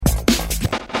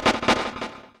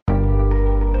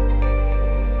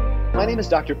name is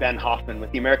Dr. Ben Hoffman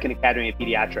with the American Academy of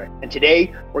Pediatrics, and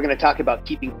today we're going to talk about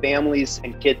keeping families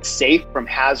and kids safe from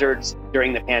hazards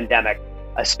during the pandemic,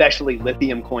 especially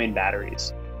lithium coin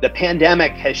batteries. The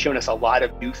pandemic has shown us a lot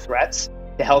of new threats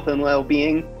to health and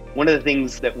well-being. One of the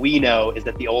things that we know is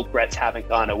that the old threats haven't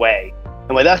gone away.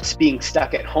 And with us being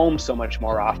stuck at home so much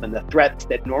more often, the threats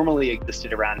that normally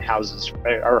existed around houses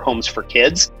or homes for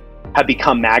kids have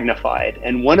become magnified.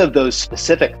 And one of those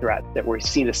specific threats that we're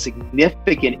seeing a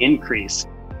significant increase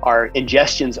are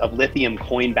ingestions of lithium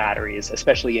coin batteries,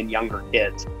 especially in younger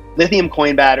kids. Lithium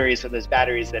coin batteries are those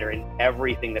batteries that are in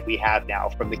everything that we have now,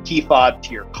 from the key fob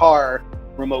to your car,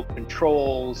 remote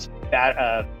controls,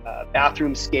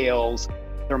 bathroom scales,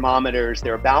 thermometers.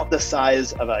 They're about the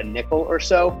size of a nickel or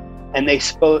so. And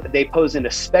they pose an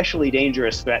especially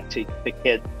dangerous threat to the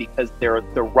kids because they're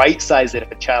the right size that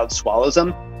if a child swallows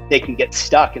them, they can get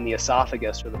stuck in the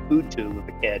esophagus or the food tube of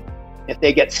the kid. If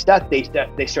they get stuck, they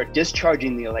start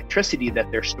discharging the electricity that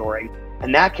they're storing,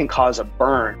 and that can cause a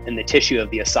burn in the tissue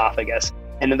of the esophagus.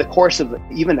 And in the course of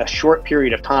even a short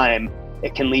period of time,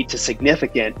 it can lead to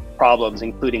significant problems,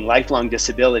 including lifelong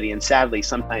disability and sadly,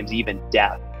 sometimes even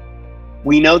death.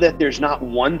 We know that there's not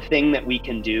one thing that we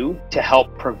can do to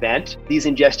help prevent these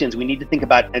ingestions. We need to think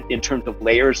about it in terms of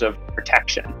layers of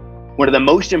protection. One of the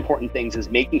most important things is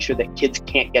making sure that kids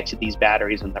can't get to these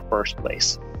batteries in the first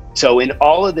place. So in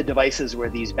all of the devices where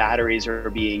these batteries are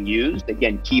being used,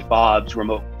 again, key fobs,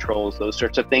 remote controls, those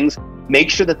sorts of things, make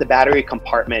sure that the battery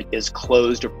compartment is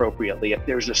closed appropriately. If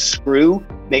there's a screw,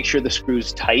 make sure the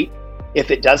screw's tight. If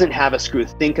it doesn't have a screw,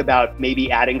 think about maybe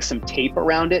adding some tape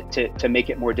around it to make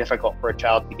it more difficult for a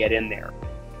child to get in there.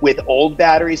 With old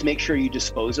batteries, make sure you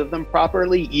dispose of them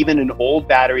properly. Even an old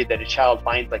battery that a child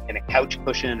finds like in a couch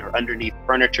cushion or underneath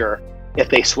furniture, if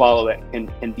they swallow it,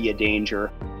 can be a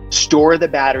danger. Store the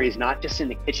batteries not just in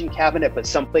the kitchen cabinet, but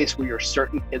someplace where you're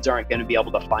certain kids aren't going to be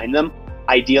able to find them,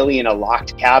 ideally in a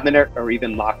locked cabinet or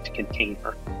even locked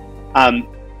container.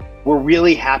 We're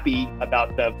really happy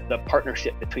about the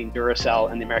partnership between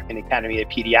Duracell and the American Academy of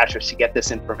Pediatrics to get this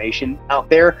information out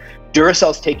there.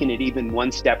 Duracell's taken it even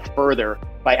one step further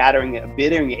by adding a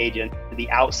bittering agent to the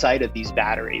outside of these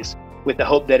batteries with the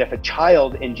hope that if a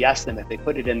child ingests them, if they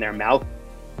put it in their mouth,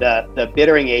 the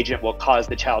bittering agent will cause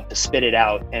the child to spit it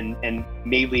out and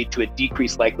may lead to a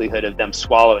decreased likelihood of them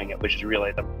swallowing it, which is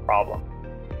really the problem.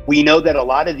 We know that a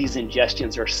lot of these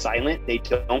ingestions are silent. They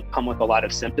don't come with a lot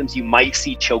of symptoms. You might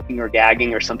see choking or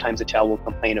gagging, or sometimes a child will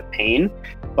complain of pain.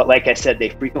 But like I said, they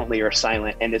frequently are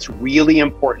silent. And it's really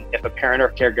important if a parent or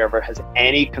caregiver has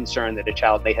any concern that a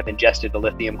child may have ingested a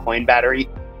lithium coin battery,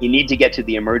 you need to get to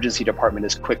the emergency department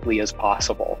as quickly as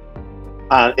possible.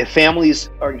 If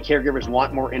families or caregivers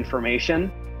want more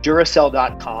information,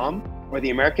 Duracell.com or the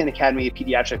American Academy of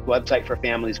Pediatrics website for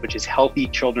families, which is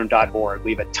healthychildren.org.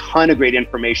 We have a ton of great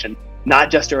information, not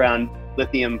just around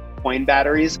lithium coin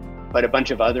batteries, but a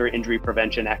bunch of other injury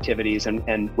prevention activities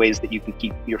and ways that you can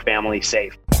keep your family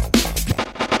safe.